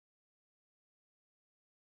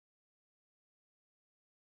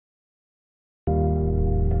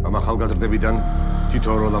ამ ახალგაზრდებიდან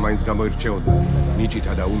თითო როლა მაინც გამოირჩეოდა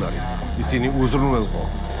ნიჭითა და უნარით. ისინი უზრუნველყო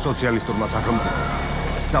სოციალისტურმა სახელმწიფომ,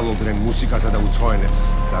 სწავლობდნენ მუსიკასა და უცხოენებს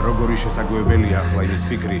და როგორი შესაძლებელია ახლა ის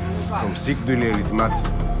ფიქრი, რომ სიკვდილით მათ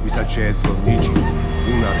ვისაც შეეძლო ნიჭი,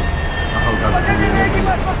 უნარი, ახალგაზრდული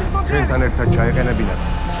ენერგია, ჩვენთან ერთად ჩაეყენებინათ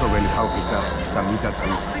მშობელი ხალხისა და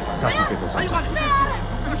მიწაწყლის სასიკეთო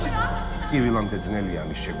სამსახურს. ჭივილამდე ძნელია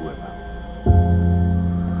ამის შეგუება.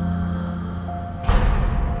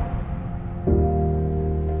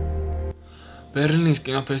 ბერლინის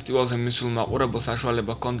კინოფესტივალზე მისულ მაყურებელს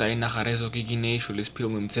საშუალება ჰქონდა ენახა რეზო გიგინეიშვილის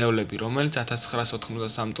ფილმი მძევლები, რომელიც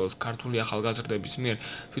 1993 წელს ქართული ახალგაზრდების მიერ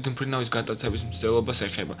თვითმფრინავის გატაცების მცდელობას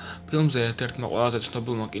ეხება. ფილმზე ერთ-ერთმა ყველაზე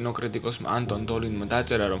ცნობილმა კინოკრიტიკოსმა ანტონ დოლინმა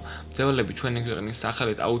დაწერა, რომ მძევლები ჩვენი ქვეყნის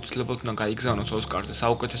სახელით აუცილებლად უნდა გაიგზავნოს ოსკარზე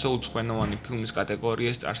საუკეთესო უცხოენოვანი ფილმის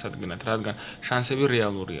კატეგორიის წარსადგენად, რადგან შანსები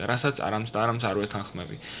რეალურია, რასაც არამც არ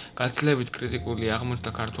ვეთანხმები. გაცილებით კრიტიკული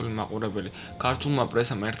აღმოჩნდა ქართული მაყურებელი. ქართულმა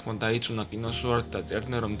პრესამ ერთხმად დაიწუნა კინოს და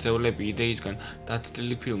წერდნენ, რომ მძევლები იდეისგან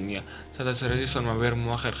დაცლილი ფილმია, სადაც რეჟისორმა ვერ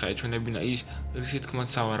მოახერხა ეჩვენებინა ის, რისი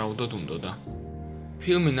თქმაც სავარაუდოდ უნდოდა.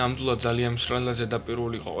 ფილმი ნამდვილად ძალიან მსრალად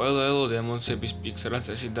ზედაპირული იყო. ყველა ელოდა ემოციების პიკს, რაც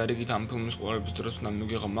წესით და რიგით ამ ფილმის ყურების დროს უნდა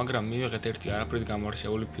მივიღო, მაგრამ მივიღეთ ერთი არაფრით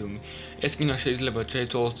გამორჩეული ფილმი. ეს კინო შეიძლება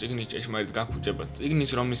შეიცვალოს წიგნის ჭეშმარიტ გაფუჭებად,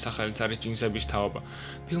 წიგნის, რომლის სახელიც არის ჯინსების თაობა.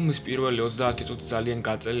 ფილმის პირველი 30 წუთი ძალიან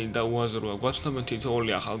გაწელილი და უაზროა. გვაცნობენ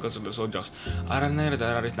თითოეული ახალგაზრდას ოჯახს. არანაირად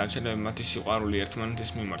არ არის ნაჩვენები მათი სიყვარული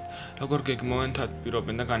ერთმანეთის მიმართ. როგორ გეგმოვენ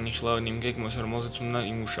თათბირობენ და განიხილავენ იმ გეგმას, რომელზეც უნდა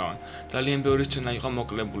იმუშავონ. ძალიან ბევრი სცენა იყო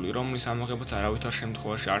მოკლებული, რომლის ამოღებაც არავითარ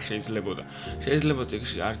შემთხვევაში არ შეიძლებოდა. შეიძლება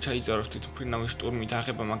წიგნში არ ჩაიწეროს თვითმფრინავის შტურმით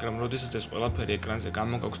აღება, მაგრამ როდესაც ეს ყველაფერი ეკრანზე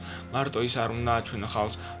გამოგაქვს, მარტო ის არ უნდა აჩვენო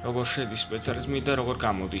ხალხს, როგორ შედის სპეციალიზმი და როგორ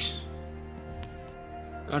გამოდის.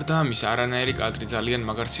 გარდა ამისა, არანაირი კადრი ძალიან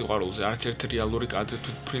მაგარ სიყვარულზე, არც ერთი რეალური კადრი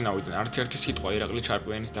თვითმფრინავიდან, არც ერთი სიტყვა ირაკლი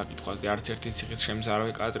ჩარკვიანის დაკითხვაზე, არც ერთი ციხის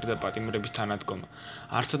შემზარავი კადრი და პატიმრების თანადგომა.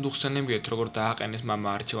 არცად უხსენებიათ, როგორ დააყენეს მამა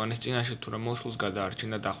არჩევანის წინაშე თუ რომ მოსულს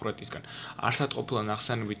გადაარჩინა დახვრეტისგან. არცად ყოფილა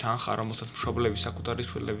ნახსენები თანხა, რომელსაც მშობლები საკუთარი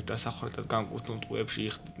შვილებით დასახვრეტად განკუთვნილ ტყუებში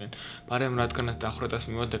იხდიდნენ. მაგრამ რადგანაც დახვრეტას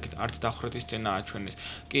მივადგეთ, არც დახვრეტის სცენა აჩვენეს.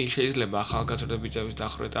 კი, შეიძლება ახალგაზრდა ბიჭების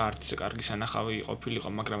დახვრეტა არც ისე კარგი სანახავი ყოფილიყო,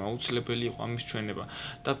 მაგრამ აუცილებელი იყო ამის ჩვენება.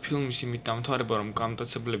 და ფილმის იმით დამთავრება, რომ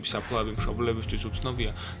გამტაცებლების საფლავები მშობლებისთვის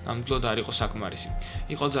უცნობია, ნამდვილად არ იყო საკმარისი.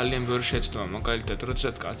 იყო ძალიან ბევრი შეცდომა, მაგალითად,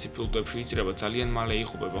 როდესაც კაცი ფილტვებში იჭრება, ძალიან მალე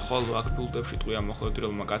იღუპება, ხოლო აქ ფილტვებში ტყვია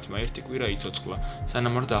მოხვედრილმა კაცმა ერთი კვირა იცოცხლა,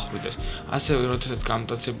 სანამ არ დახვრიტეს. ასევე, როდესაც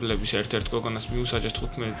გამტაცებლების ერთ-ერთ გოგონას მიუსაჯეს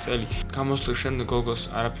 15 წელი, გამოსვლის შემდეგ გოგოს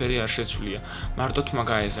არაფერი არ შეცვლია, მარტო თმა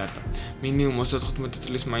გაეზარდა. მინიმუმ 35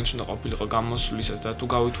 წლის მაინც უნდა ყოფილიყო გამოსვლისას და თუ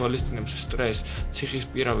გავითვალისწინებს სტრესს, ციხის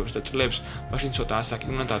პირობებს და წლებს, მაშინ ცოტა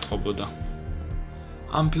ასაკი უნდა დათხოვოდა.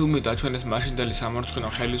 ამ ფილმით აჩვენეს მაშინდელი სამარცხვინო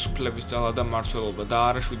ხელისუფლების ძალა და მმართველობა და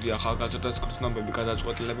არა 7 ახალგაზრდას გრძნობები,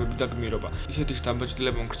 გადაწყვეტილებები და გმირობა. ისეთი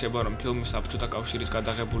შთაბეჭდილება მგრძნება, რომ ფილმი საბჭოთა კავშირის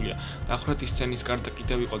გადაღებულია. დახვრეტის სცენის გარდა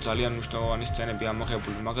კიდევ იყო ძალიან მნიშვნელოვანი სცენები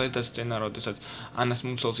ამოღებული, მაგალითად სცენა, როდესაც ანას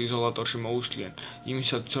მუცელს იზოლატორში მოუშლიან,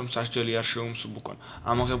 იმისათვის, რომ სასჯელი არ შეუმსუბუქონ.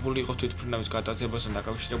 ამოღებული იყო თვითმფრინავის გატაცებასთან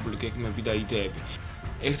დაკავშირებული გეგმები და იდეები.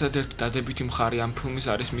 ერთადერთი დადებითი მხარე ამ ფილმის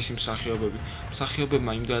არის მისი მსახიობები.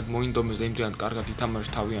 მსახიობებმა იმდენად მოინდომეს და იმდენად კარგად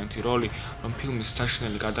ითამაშეს თავიანთი როლი, რომ ფილმის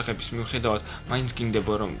საშინელი გადაღების მიუხედავად, მაინც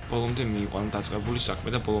გინდება, რომ ბოლომდე მიიყვანო დაწყებული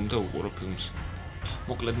საქმე და ბოლომდე უყურო ფილმს.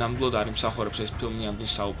 მოკლედ, ნამდვილად არ იმსახურებს ეს ფილმი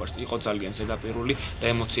ამდენ საუბარს. იყო ძალიან ზედაპირული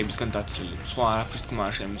და ემოციებისგან დაცლილი. სხვა არაფრის თქმა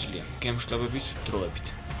არ შემიძლია. გემშვიდობებით, დროებით.